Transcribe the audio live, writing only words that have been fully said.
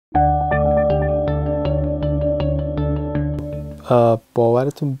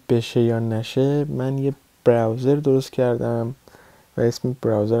باورتون بشه یا نشه من یه براوزر درست کردم و اسم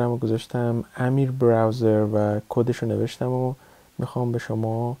براوزرم رو گذاشتم امیر براوزر و کدش رو نوشتم و میخوام به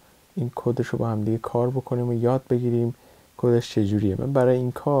شما این کدش رو با هم دیگه کار بکنیم و یاد بگیریم کدش چجوریه. من برای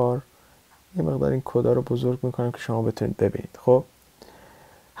این کار یه مقدار این کدا رو بزرگ میکنم که شما بتونید ببینید. خب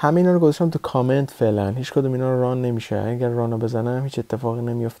همه اینا رو گذاشتم تو کامنت، فعلا هیچ کدوم اینا رو ران نمیشه. اگر رانو بزنم هیچ اتفاقی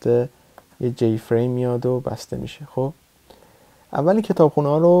نمیفته، یه جی فریم میاد و بسته میشه. خب اولی کتابخونه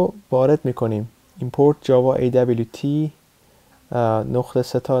ها رو وارد میکنیم. import java awt نقطه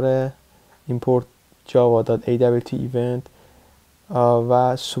ستاره import java.awt event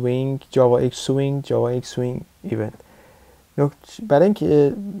و swing java x swing event. برای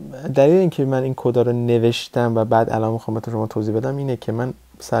اینکه دلیل اینکه من این کدا رو نوشتم و بعد الان میخوام به شما توضیح بدم اینه که من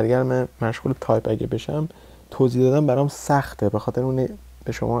سرگرم مشغول تایپ اگه بشم توضیح دادم برام سخته، به خاطر اون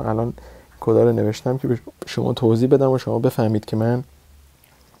به شما الان کدا رو نوشتم که به شما توضیح بدم و شما بفهمید که من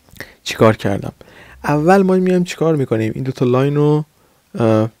چیکار کردم. اول ما میایم چیکار میکنیم؟ این دو تا لاین رو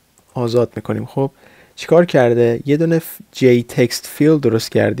آزاد میکنیم. خب چیکار کرده؟ یه دونه جی تکست فیلد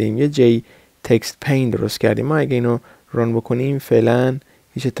درست کردیم، یه جی تکست پین درست کردیم. ما اگه اینو ران بکنیم فعلا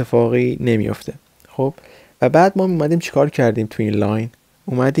هیچ اتفاقی نمیافته. خب و بعد ما اومدیم چیکار کردیم تو این لاین؟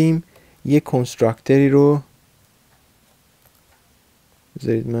 اومدیم یه کنستراکتوری رو،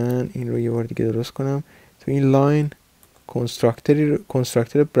 بذارید من این رو یه بار دیگه درست کنم. تو این لاین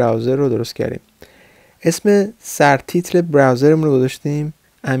کنستراکتور براوزر رو درست کردیم. اسم سرتیتر براوزرمون رو گذاشتیم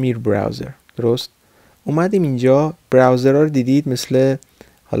امیر براوزر. درست؟ اومدیم اینجا براوزرها رو دیدید، مثل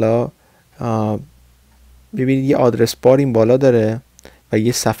حالا ببینید یه آدرس بار این بالا داره و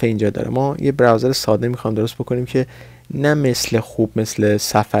یه صفحه اینجا داره. ما یه براوزر ساده میخوام درست بکنیم که نه مثل خوب مثل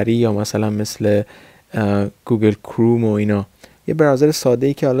سفری یا مثلا مثل گوگل کروم و اینا، یه براوزر ساده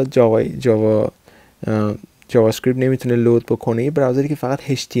ای که حالا جاوا اسکریپت نمیتونه لود بکنه، یه براوزری که فقط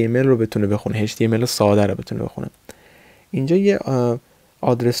HTML رو بتونه بخونه، HTML ساده رو بتونه بخونه. اینجا یه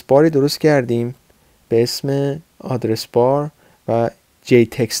آدرس باری درست کردیم به اسم آدرس بار و جی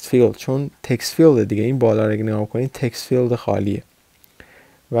تکست فیلد، چون تکست فیلد دیگه این بالا رو اگه نگاه کنید تکست فیلد خالیه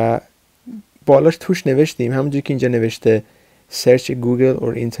و بالاش توش نوشتیم همونجوری که اینجا نوشته search Google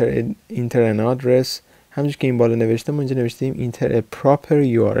or enter an address، همونجوری که این بالا نوشته ما اینجا نوشتیم enter a proper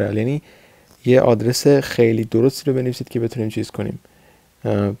URL، یعنی یه آدرس خیلی درستی رو بنویسید که بتونیم چیز کنیم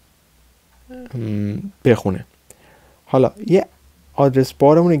بخونه. حالا یه آدرس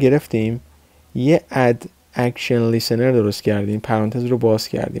بارمون رو گرفتیم، یه add action listener درست کردیم، پرانتز رو باز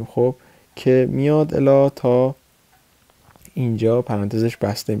کردیم خب که میاد الا تا اینجا پرانتزش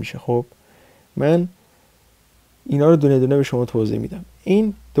بسته میشه. خب من اینا رو دونه دونه به شما توضیح میدم.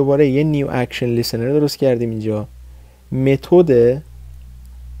 این دوباره یه نیو اکشن لیسنر درست کردیم اینجا، متد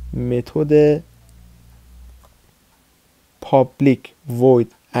public void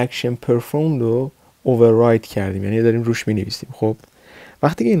action performed رو override کردیم، یعنی داریم روش می نویسیم. خب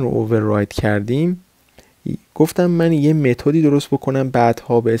وقتی که این رو override کردیم گفتم من یه متدی درست بکنم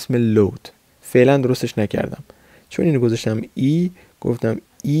بعدها به اسم load، فعلا درستش نکردم چون اینو گذاشتم گفتم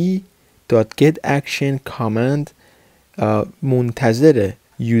get_action command منتظر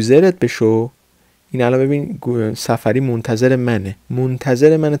یوزرت بشو. این الان ببین سفری منتظر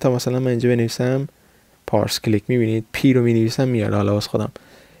منه تا مثلا من اینجا بنویسم پارس کلیک، میبینید پی رو مینویسم میاره، حالا واسه خودم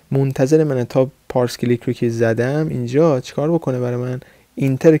منتظر منه تا پارس کلیک رو که زدم اینجا چیکار بکنه برای من،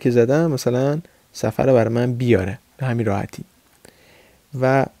 اینتر که زدم مثلا سفر رو برای من بیاره به همین راحتی.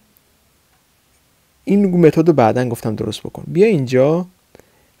 و این متد رو بعدن گفتم درست بکن. بیا اینجا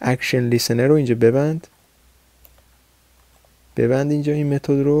اکشن لیسنر رو اینجا ببند اینجا این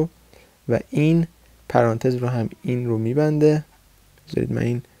متد رو و این پرانتز رو هم این رو میبنده. بذارید من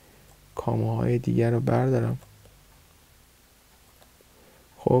این کامه های دیگر رو بردارم.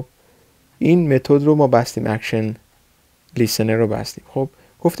 خب این متد رو ما بستیم، اکشن لیسنر رو بستیم. خب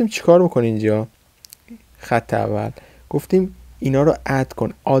گفتیم چیکار بکن اینجا خط اول، گفتیم اینا رو اد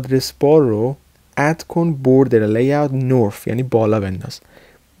کن، آدرس بار رو اد کن بوردر لیاوت نورف، یعنی بالا بنداز.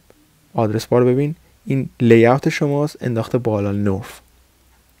 آدرس بار ببین این لیاوت شماست انداخته بالا نورف.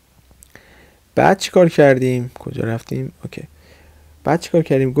 بعد چیکار کردیم؟ کجا رفتیم؟ اوکی. بعد چیکار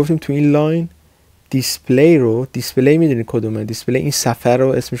کردیم؟ گفتیم تو این لاین دیسپلی میدونید کدومه؟ دیسپلی این صفحه رو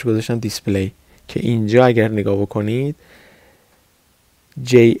اسمش گذاشتم دیسپلی که اینجا اگر نگاه بکنید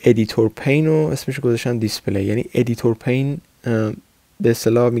جی ادیتور پین رو اسمش گذاشتم دیسپلی، یعنی ادیتور پین به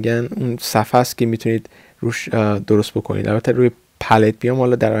اصطلاح میگن اون صفحه است که میتونید روش درست بکنید. البته روی پلت بیام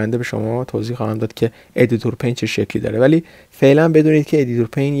حالا در آینده به شما توضیح خواهم داد که ادیتور پین چه شکلی داره، ولی فعلا بدونید که ادیتور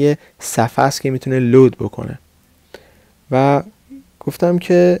پین یه صفحه است که میتونه لود بکنه. و گفتم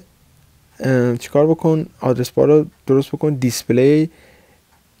که چیکار بکن، آدرس بار رو درست بکن، دیسپلی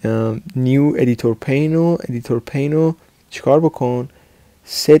نیو ادیتور پین رو چیکار بکن،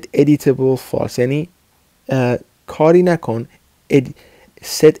 set editable false، یعنی کاری نکن.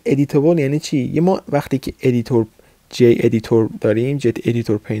 set editable یعنی چی؟ یه ما وقتی که ادیتور جی ادیتور داریم، جت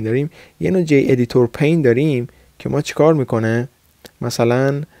ادیتور پین داریم، یه نوع جی ادیتور پین داریم که ما چیکار میکنه،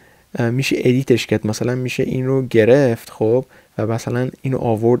 مثلا میشه ادیتش کرد، مثلا میشه این رو گرفت خب و مثلا اینو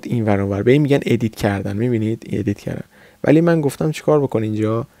آورد این ور اون ور، به این میگن ادیت کردن. میبینید ادیت کردن. ولی من گفتم چیکار بکن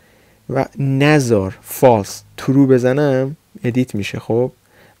اینجا و نذار فالس ترو بزنم ادیت میشه خب،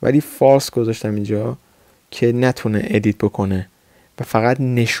 ولی فالس گذاشتم اینجا که نتونه ادیت بکنه و فقط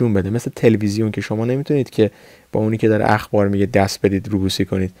نشون بده. مثل تلویزیون که شما نمیتونید که با اونی که داره اخبار میگه دست بدید روبوسی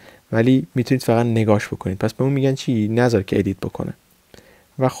کنید، ولی میتونید فقط نگاش بکنید. پس به اون میگن چی؟ نذار که ادیت بکنه.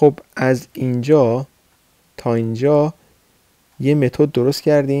 و خب از اینجا تا اینجا یه متد درست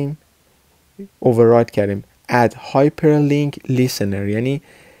کردیم، اوورراید کردیم add hyperlink listener، یعنی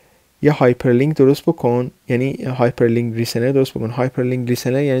یه هایپرلینک درست بکن، یعنی هایپرلینک لیسنر درست بکن. هایپرلینک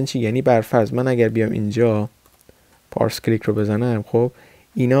لیسنر یعنی چی؟ یعنی برفرض من اگر بیام اینجا پارس کلیک رو بزنم خب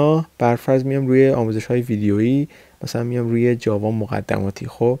اینا برفرض میام روی آموزش های ویدیویی، مثلا میام روی جاوا مقدماتی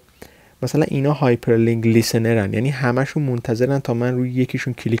خب، مثلا اینا هایپرلینک لیسنرن، یعنی همشون منتظرن تا من روی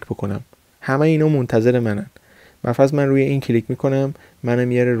یکیشون کلیک بکنم، همه اینا منتظر منن. برفرض من روی این کلیک میکنم، منو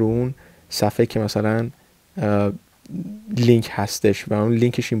میاره رو اون صفحه که مثلا لینک هستش و اون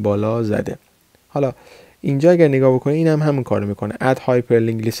لینکش این بالا زده. حالا اینجا اگر نگاه بکنی این هم همون کارو میکنه، اد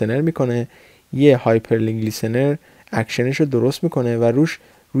هایپرلینک لیسنر میکنه، یه هایپرلینک لیسنر اکشنش رو درست میکنه و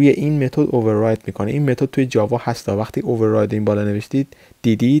روی این متد اوورراید میکنه. این متد توی جاوا هست، وقتی اوورراید این بالا نوشتید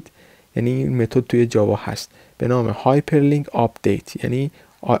دیدید، یعنی این متد توی جاوا هست به نام هایپرلینک آپدیت، یعنی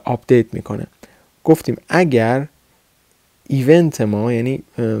آپدیت میکنه. گفتیم اگر ایونت ما، یعنی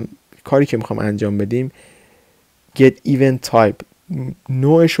کاری که میخوام انجام بدیم get event type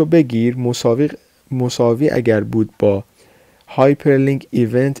نوعش رو بگیر مساوی اگر بود با hyperlink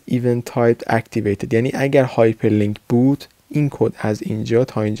event type activated، یعنی اگر hyperlink بود این کد از اینجا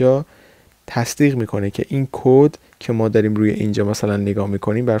تا اینجا تصدیق میکنه که این کد که ما داریم روی اینجا مثلا نگاه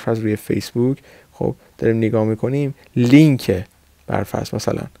میکنیم، برفرض روی فیسبوک خب داریم نگاه میکنیم لینک، برفرض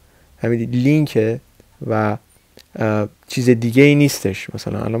مثلا همین لینک و چیز دیگه ای نیستش،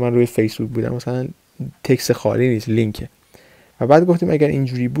 مثلا الان من روی فیسبوک بودم مثلا تکست خالی نیست، لینکه. و بعد گفتیم اگر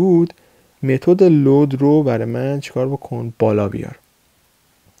اینجوری بود متد لود رو برای من چیکار بکن، بالا بیار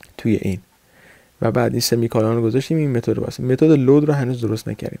توی این. و بعد این سمیکالون رو گذاشتیم، این متد رو بستیم. متد لود رو هنوز درست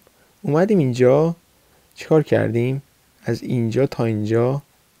نکردیم. اومدیم اینجا چیکار کردیم، از اینجا تا اینجا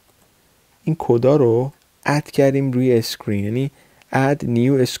این کدا رو اد کردیم روی اسکرین، یعنی add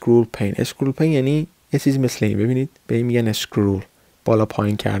new scroll pane. scroll pane یعنی یه چیز مثل این، ببینید به این میگن اسکرول، بالا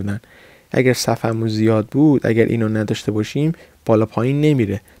پایین کردن. اگر صفحه‌مون زیاد بود، اگر اینو نداشته باشیم بالا پایین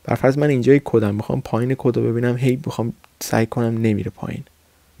نمیره. برفرض من اینجای کدم میخوام پایین کد رو ببینم، هی میخوام سعی کنم نمیره پایین.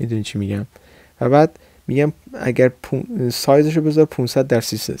 میدونی چی میگم؟ و بعد میگم اگر سایزش رو بذار 500 در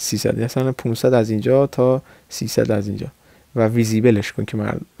 300، مثلا 500 از اینجا تا 300 از اینجا و ویزیبلش کن که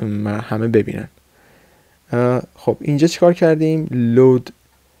همه ببینن. خب اینجا چیکار کردیم؟ لود،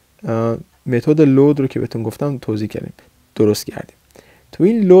 متد لود رو که بهتون گفتم توضیح کردیم، درست کردیم. تو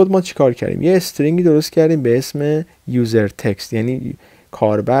این لود ما چیکار کردیم؟ یه استرینگی درست کردیم به اسم یوزر تکست، یعنی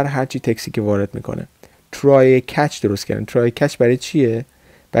کاربر هرچی تکستی که وارد میکنه. ترای کچ درست کردیم. ترای کچ برای چیه؟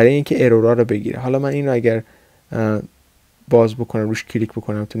 برای اینکه ارورا رو بگیره. حالا من این رو اگر باز بکنم، روش کلیک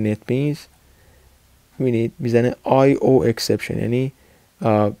بکنم تو نت بینز، میبینید میزنه IO exception، یعنی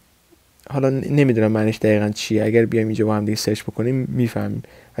حالا نمیدونم معنیش دقیقاً چیه، اگر بیایم اینجا با هم دیگه سرچ بکنیم میفهمیم،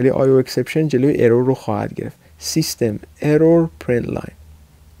 ولی IO exception جلوی ارور رو خواهد گرفت. سیستم ارور پرینت لاین.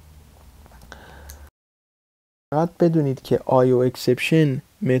 فقط بدونید که IO exception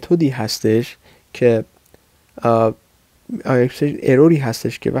متدی هستش که اروری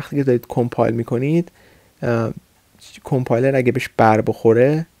هستش که وقتی که دارید کمپایل میکنید، کمپایلر اگه بهش بر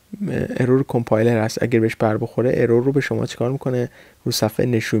بخوره، ارور کمپایلر هست، اگر بهش بر بخوره ارور رو به شما چیکار میکنه؟ رو صفحه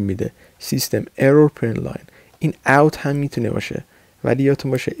نشون میده. سیستم ارور پرینت لاین. این اوت هم میتونه باشه، ولی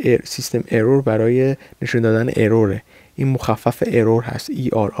یادتون باشه سیستم ارور برای نشون دادن اروره، این مخفف ارور هست،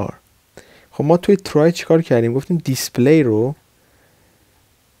 ERR. خب ما توی ترای چیکار کردیم؟ گفتیم دیسپلی رو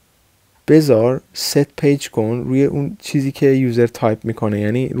بذار ست پیج کن روی اون چیزی که یوزر تایپ میکنه،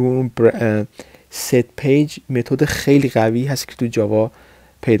 یعنی روی اون ست پیج متد خیلی قوی هست که تو جاوا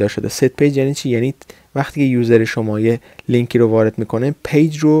پیدا شده. ست پیج یعنی چی؟ یعنی وقتی که یوزر شما یه لینکی رو وارد میکنه،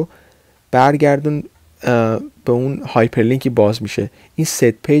 پیج رو برگردون به اون هایپرلینکی باز میشه. این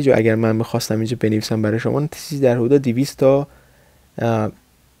ست پیج رو اگر من میخواستم اینجا بنویسم برای شما، چیزی در حدود 200 تا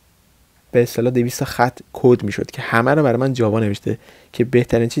به اصطلاح 200 خط کد میشد که همه رو برای من جاوا نوشته، که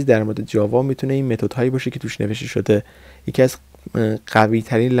بهترین چیز در مورد جاوا میتونه این متد هایی باشه که توش نوشته شده. یکی از قوی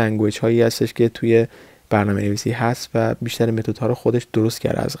ترین لنگویج هایی هستش که توی برنامه نویسی هست و بیشتر متد ها رو خودش درست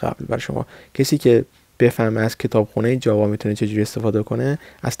کرده از قبل برای شما. کسی که بفهمه از کتابخونه جاوا میتونه چجوری استفاده کنه،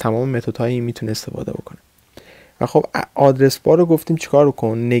 از تمام متد هایی میتونه استفاده بکنه. و خب آدرس بار رو گفتیم چیکار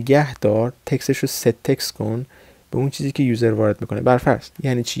کن؟ نگه دار، تکستش رو ست تکست کن به اون چیزی که یوزر وارد میکنه. برفرض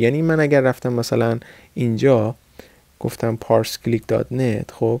یعنی چی؟ یعنی من اگر رفتم مثلا اینجا گفتم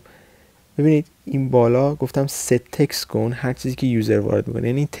parse_click.net، خب ببینید این بالا گفتم ست تکست کن هر چیزی که یوزر وارد میکنه،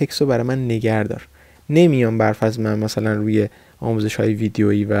 یعنی این تکست رو برای من نگه دار. نمیام برفرض من مثلا روی آموزش های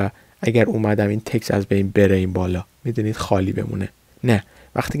ویدیویی و اگر اومدم این تکست از بین بره این بالا، میدونید خالی بمونه. نه،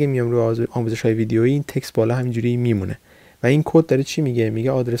 وقتی که میام روی آموزش های ویدیویی این تکست بالا همینجوری میمونه. و این کد داره چی میگه؟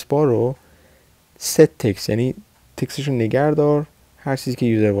 میگه آدرس بار رو ست تکست، یعنی تکستش رو نگه دار هر چیزی که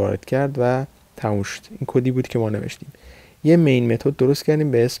یوزر وارد کرد و تموم شد. این کدی بود که ما نوشتیم. یه مین متد درست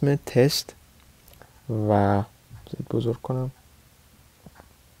کردیم به اسم تست و بزرگ کنم.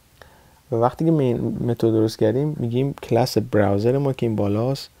 و وقتی که مین متد درست کردیم میگیم کلاس براوزر ما که این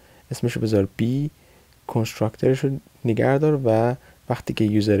بالاست اسمش رو بذار بی، کنستراکتورش رو نگه دار و وقتی که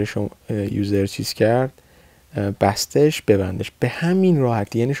یوزر چیز کرد بستش ببندش. به همین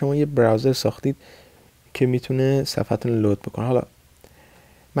راحتی، یعنی شما یه براوزر ساختید که میتونه صفحتون لود بکنه. حالا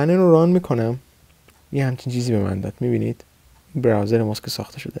من این رو ران میکنم، یه همچین چیزی به من داد. میبینید این براوزر ماست که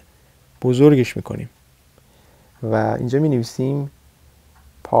ساخته شده. بزرگش میکنیم و اینجا مینویسیم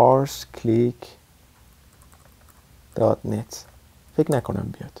parse_click.net. فکر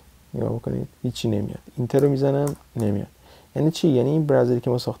نکنم بیاد. نگاه بکنید هیچی نمیاد. اینتر رو میزنم نمیاد. یعنی چی؟ یعنی این براوزری که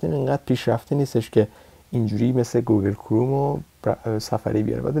ما ساختیم اینقدر پیشرفته نیستش که اینجوری مثل گوگل کروم و سفری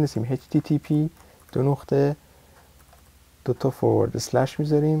بیاره. بعد بنویسیم http //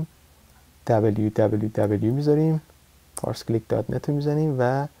 میذاریم www میذاریم parse_click.net رو میزنیم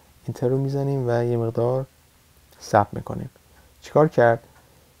و اینتر رو میزنیم و یه مقدار ثبت میکنیم. چیکار کرد؟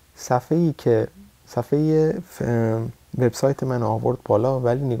 صفحه وبسایت من آورد بالا،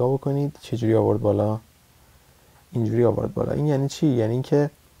 ولی نگاه بکنید چجوری آورد بالا. اینجوری آورد بالا. این یعنی چی؟ یعنی اینکه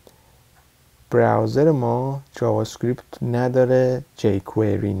براوزر ما جاوا اسکریپت نداره،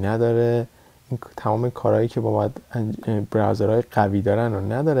 ج‌کوئری نداره، این تمام کارهایی که باید براوزرهای قوی دارن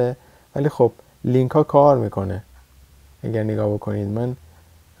رو نداره، ولی خب لینک ها کار میکنه. اگر نگاه بکنید من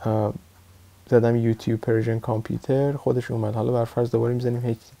زدم یوتیوب پرژن کامپیوتر، خودش اومد. حالا برفرض دوباره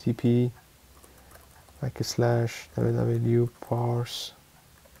میزنیم http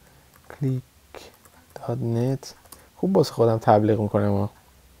 //parse_click.net. خوب واسه خودم تبلیغ میکنم،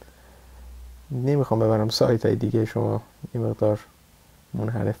 نمیخوام ببرم سایت های دیگه شما این مقدار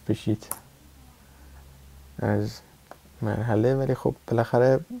منحرف بشید از مرحله. ولی خب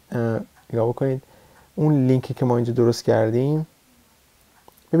بالاخره نگاه بکنید اون لینکی که ما اینجا درست کردیم.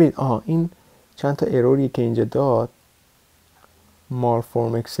 ببینید این چند تا اروری که اینجا داد،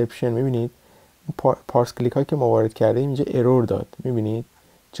 malform exception. میبینید پارس کلیک هایی که ما وارد کردیم اینجا ارور داد. میبینید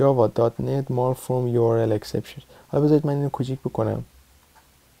java.net malform url exception. حالا بذارید من اینو کوچیک بکنم،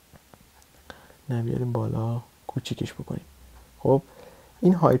 بیاریم بالا کوچیکش بکنیم. خب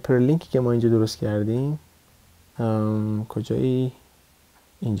این هایپرلینکی که ما اینجا درست کردیم کجایی؟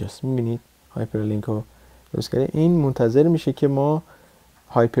 اینجاست. میبینید هایپرلینک رو درست کردیم. این منتظر میشه که ما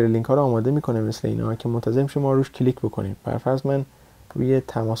هایپرلینک ها رو آماده میکنه مثل اینا که منتظر میشه ما روش کلیک بکنیم. برفرض من روی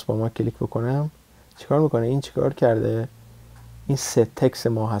تماس با ما کلیک بکنم، چیکار میکنه؟ این چیکار کرده؟ این ست تکست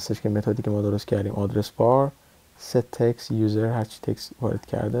ما هستش که متدی که ما درست کردیم، آدرس بار ست تکست یوزر هر چی تکست وارد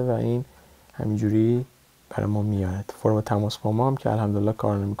کرده و این همینجوری برای ما میاد. فرم تماس با ما هم که الحمدلله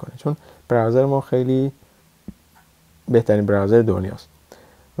کار نمیکنه، چون براوزر ما خیلی بهترین براوزر دنیاست.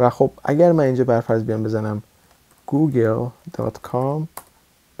 و خب اگر من اینجا برفرض بیام بزنم google.com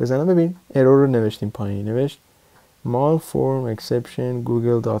بزنم، ببین ارور رو نوشتیم پایین، نوشت malform exception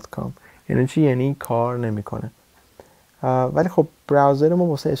google.com. یعنی چی؟ یعنی کار نمیکنه. ولی خب براوزر ما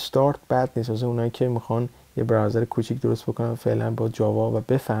واسه استارت بد نیست. واسه اونایی که میخوان یه براوزر کوچیک درست بکنن فعلا با جاوا و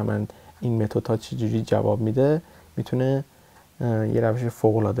بفهمن این متد ها چجوری جواب میده، میتونه یه روش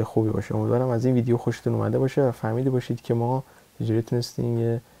فوق العاده خوبی باشه. امیدوارم از این ویدیو خوشتون اومده باشه و فهمیده باشید که ما چجوری تونستیم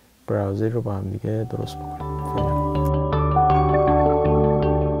یه براوزر رو با هم دیگه درست بکنیم.